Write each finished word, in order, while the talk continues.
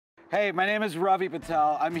Hey, my name is Ravi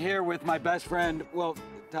Patel. I'm here with my best friend, well,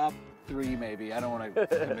 top 3 maybe. I don't want to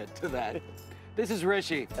commit to that. This is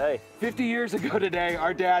Rishi. Hey. 50 years ago today,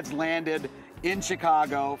 our dads landed in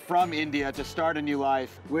Chicago from India to start a new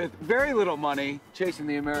life with very little money, chasing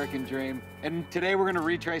the American dream. And today we're going to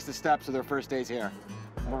retrace the steps of their first days here.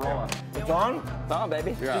 We're rolling. It's on? It's on,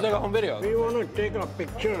 baby. Yeah. Just like a home video. We want to take a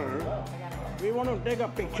picture.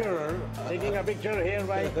 Taking a picture here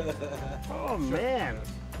by... Oh, man.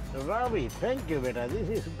 Ravi, thank you, beta. This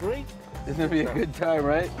is great. It's going to be a good time,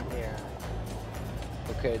 right? Yeah.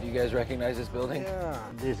 Okay, do you guys recognize this building? Yeah.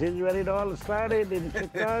 This is where it all started in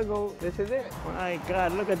Chicago. This is it. My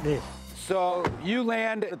God, look at this. So you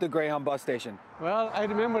land at the Greyhound bus station. Well, I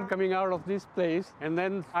remember coming out of this place, and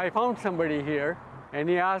then I found somebody here, and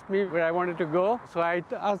he asked me where I wanted to go. So I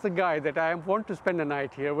asked the guy that I want to spend the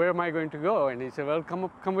night here. Where am I going to go? And he said, well,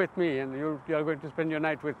 come with me, and you're going to spend your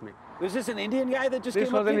night with me. Was this an Indian guy that just This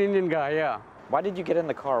came was up an here? Indian guy, yeah. Why did you get in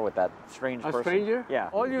the car with that strange person? A stranger? Yeah.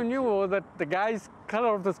 All you knew was that the guy's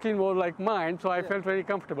color of the skin was like mine, so I felt very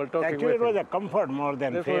comfortable talking Actually, with it was him. a comfort more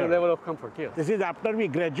than This was fear. a level of comfort, yes. This is after we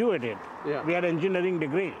graduated. Yeah. We had engineering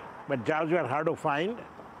degree, but jobs were hard to find,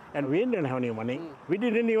 and we didn't have any money. We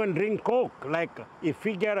didn't even drink Coke. Like, if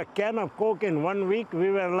we get a can of Coke in 1 week, we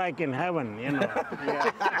were like in heaven, you know.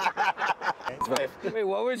 Wait,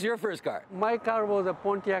 what was your first car? My car was a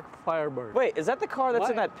Pontiac Firebird. Wait, is that the car that's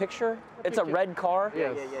in Why? that picture? It's a red car?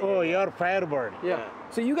 Yes. Oh, you're Firebird. Yeah.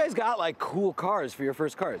 So you guys got like cool cars for your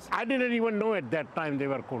first cars. I didn't even know at that time they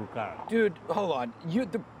were cool cars. Dude, hold on.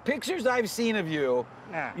 The pictures I've seen of you,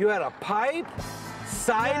 Yeah. you had a pipe,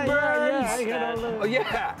 sideburns. I had all Oh,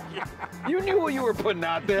 yeah. You knew what you were putting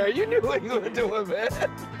out there. You knew what you were doing, man.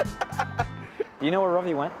 Do you know where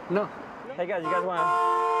Ravi went? No. Hey guys, you guys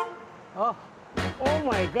want Oh, Oh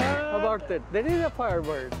my how God! about that? That is a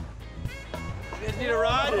Firebird. You guys need a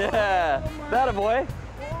ride? to? Yeah. That a boy.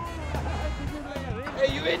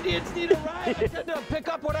 Hey, you Indians need a ride? I said to pick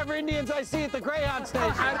up whatever Indians I see at the Greyhound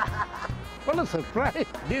station. What a surprise!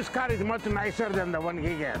 This car is much nicer than the one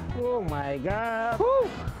he got. Oh my God!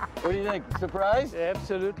 What do you think? Surprised?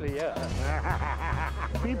 Absolutely, yeah.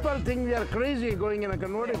 People think we are crazy going in a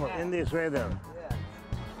convertible in this weather.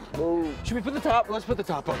 Should we put the top? Let's put the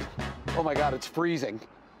top on. Oh my God, it's freezing.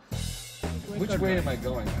 Which way am I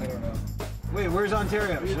going? I don't know. Wait, where's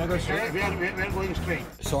Ontario? Should I go straight? We're going straight.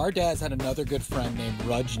 So our dads had another good friend named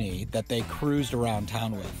Rajni that they cruised around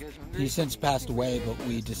town with. He's since passed away, but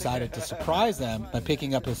we decided to surprise them by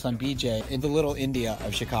picking up his son BJ in the little India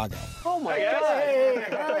of Chicago. Oh my God!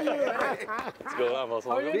 What's going on,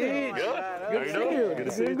 Muscle? How are you doing? Good. How you doing? Good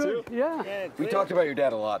to see you too. Yeah. We talked about your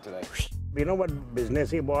dad a lot today. You know what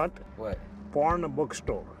business he bought? What? Porn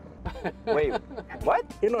bookstore. Wait, what?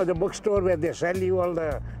 You know the bookstore where they sell you all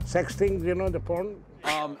the sex things, you know, the porn?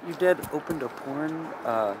 Your dad opened a porn,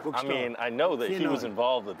 I mean, I know that he was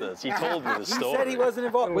involved with this. He told me the He story. said he wasn't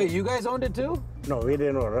involved. Wait, you guys owned it too? No, we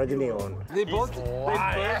didn't know. Rajni owned. They both.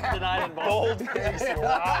 Denied involved. He's lying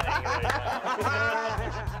right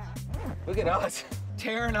now. Look at us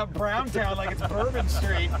tearing up Browntown like it's Bourbon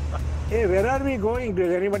Street. Hey, where are we going?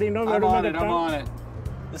 Does anybody know where I'm to on make it. a I'm turn? on it.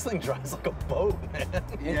 This thing drives like a boat, man.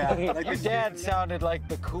 Yeah. Like your dad sounded like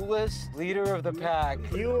the coolest leader of the pack.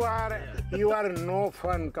 You are no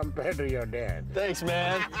fun compared to your dad. Thanks,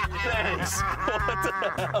 man. Thanks. What the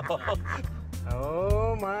hell?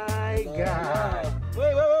 Oh my God.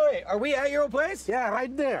 Wait. Are we at your old place? Yeah,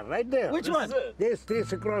 right there, right there. Which one? This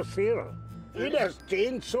across here. It has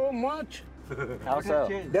changed so much. how so?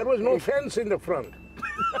 There was no fence in the front.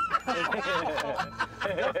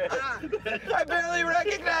 I barely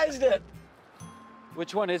recognized it.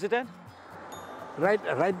 Which one is it then? Right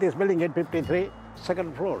this building, 853,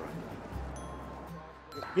 second floor.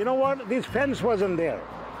 You know what? This fence wasn't there.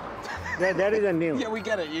 That is a new. Yeah, we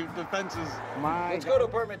get it. The fence is. My Let's go to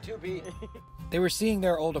apartment 2B. They were seeing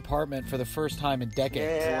their old apartment for the first time in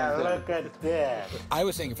decades. Yeah, look at that. I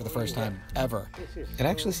was seeing it for the first time ever. It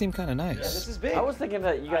actually seemed kind of nice. This is big. I was thinking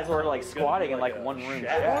that you guys were like squatting in like one room.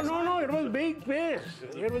 Oh, no, it was big space.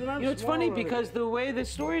 It was not You know, it's small. funny because the way the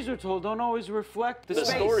stories are told don't always reflect the The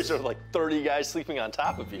space. stories are like 30 guys sleeping on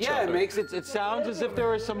top of each Yeah, other. it makes it sounds as if there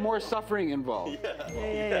was some more suffering involved.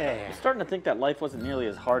 Yeah. I'm starting to think that life wasn't nearly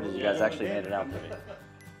as hard as you guys actually made it out to be.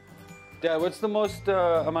 Dad, what's the most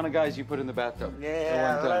amount of guys you put in the bathtub? Yeah,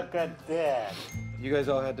 at one time? look at that. You guys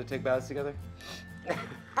all had to take baths together?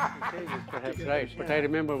 Perhaps right. But I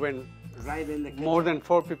remember when Right in the kitchen. more than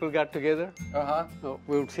 4 people got together, Uh-huh. so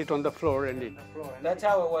we would sit on the floor and eat. That's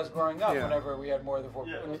how it was growing up Yeah. whenever we had more than 4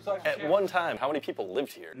 people. At one time, how many people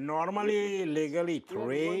lived here? Normally, legally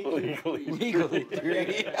 3. Legally 3.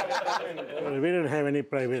 We didn't have any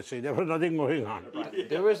privacy. There was nothing going on.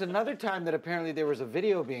 There was another time that apparently there was a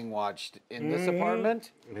video being watched in this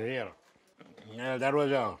apartment. Here. Yeah, that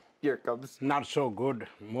was a Here it comes. not so good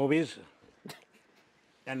movies.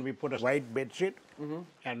 And we put a white bed sheet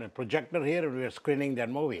and a projector here, and we were screening that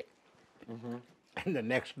movie. And the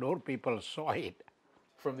next door, people saw it.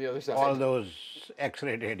 From the other side. All those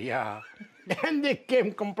X-rated, yeah. And they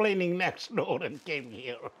came complaining next door and came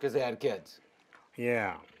here. Because they had kids.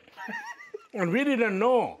 Yeah. And we didn't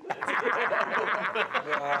know.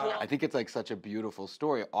 I think it's like such a beautiful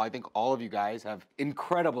story. I think all of you guys have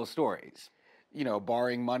incredible stories. You know,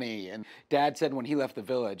 borrowing money. And Dad said when he left the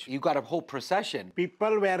village, you got a whole procession.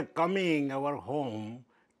 People were coming our home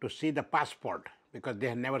to see the passport because they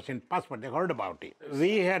had never seen passport. They heard about it.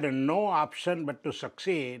 We had no option but to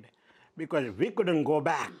succeed because we couldn't go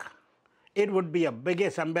back. It would be a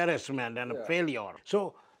biggest embarrassment and a failure.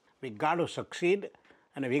 So we got to succeed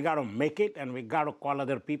and we got to make it and we got to call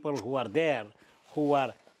other people who are there, who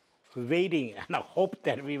are waiting and hope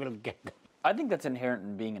that we will get them. I think that's inherent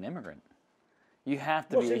in being an immigrant. You have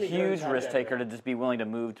to be a huge risk taker to just be willing to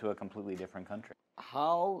move to a completely different country.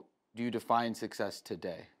 How do you define success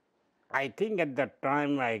today? I think at the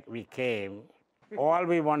time we came, all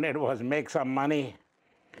we wanted was make some money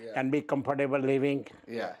and be comfortable living.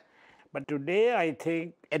 Yeah. But today, I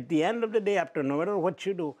think, at the end of the day, after no matter what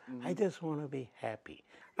you do, I just want to be happy.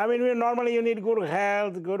 I mean, normally you need good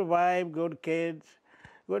health, good wife, good kids,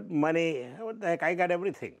 good money. What the heck, I got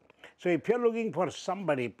everything. So if you're looking for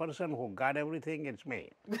somebody, person who got everything, it's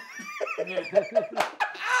me.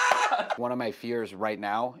 One of my fears right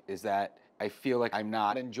now is that I feel like I'm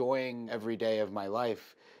not enjoying every day of my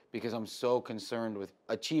life because I'm so concerned with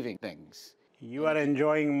achieving things. You are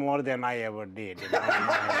enjoying more than I ever did. You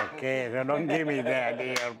know? Okay, so don't give me that.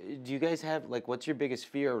 Do you guys have, like, what's your biggest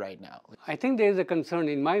fear right now? I think there is a concern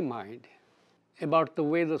in my mind about the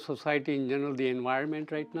way the society in general, the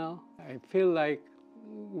environment right now. I feel like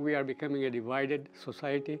we are becoming a divided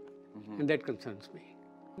society, and that concerns me.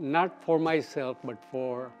 Not for myself, but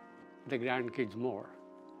for the grandkids more.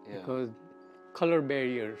 Because color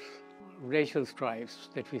barriers, racial strifes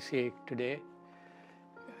that we see today,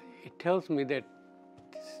 it tells me that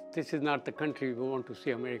this is not the country we want to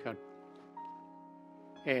see America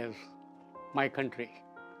as my country.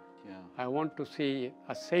 I want to see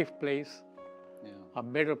a safe place, a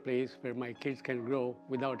better place where my kids can grow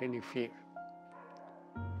without any fear.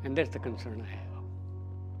 And that's the concern I have.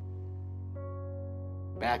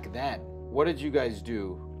 Back then, what did you guys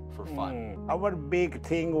do for fun? Our big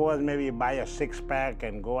thing was maybe buy a 6-pack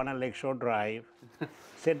and go on a Lakeshore Drive,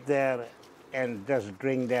 sit there and just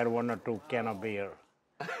drink there 1 or 2 cans of beer.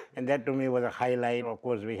 And that to me was a highlight. Of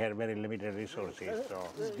course, we had very limited resources. So.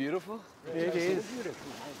 It's beautiful. It is.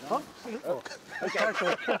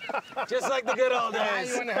 Just like the good old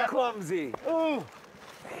days. Clumsy. Oh,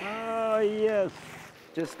 yes.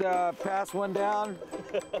 Just pass one down.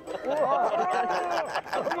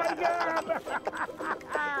 Oh my God!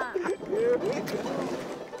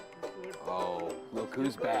 Oh, look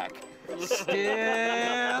who's back.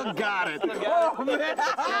 Still got it. Oh, man.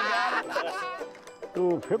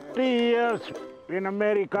 To 50 years in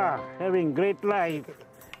America, having great life,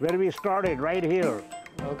 where we started, right here.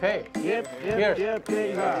 Okay. Yep.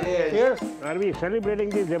 Here. Are we celebrating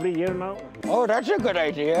this every year now? Oh, that's a good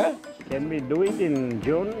idea. Can we do it in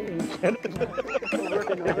June instead?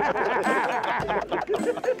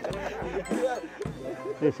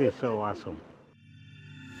 This is so awesome.